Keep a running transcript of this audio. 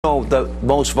know that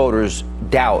most voters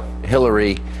doubt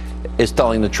Hillary is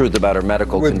telling the truth about her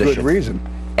medical condition. With good reason.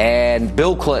 And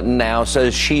Bill Clinton now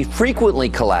says she frequently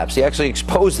collapsed. He actually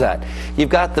exposed that.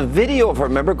 You've got the video of her,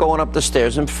 remember, going up the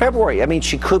stairs in February. I mean,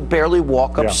 she could barely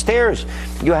walk upstairs.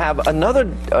 You have another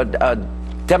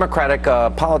Democratic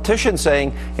politician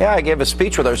saying, yeah, I gave a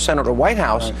speech with our Senator at White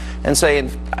House, and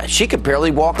saying she could barely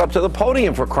walk up to the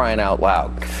podium, for crying out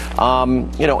loud.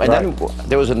 You know, and then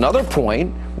there was another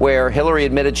point where Hillary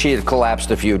admitted she had collapsed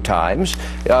a few times.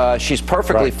 She's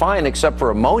perfectly fine except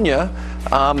for pneumonia.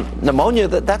 Pneumonia,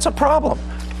 that's a problem.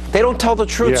 They don't tell the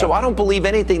truth, so I don't believe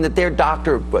anything that their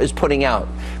doctor is putting out,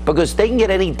 because they can get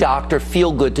any doctor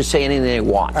feel good to say anything they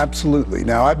want. Absolutely.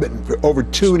 Now, I've been for over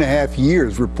 2.5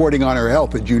 years reporting on her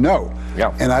health, as you know.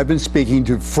 And I've been speaking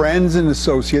to friends and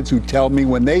associates who tell me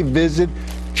when they visit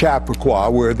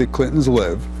Chappaqua, where the Clintons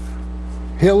live,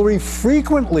 Hillary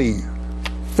frequently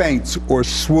faints or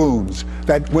swoons,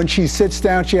 that when she sits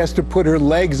down she has to put her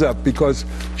legs up because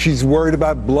she's worried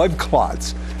about blood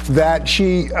clots, that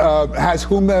she has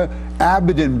Huma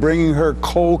bringing her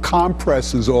cold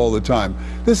compresses all the time.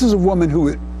 This is a woman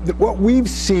who, what we've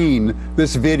seen,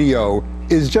 this video,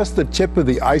 is just the tip of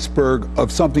the iceberg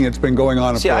of something that's been going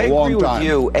on for a long time. I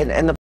agree with you, and the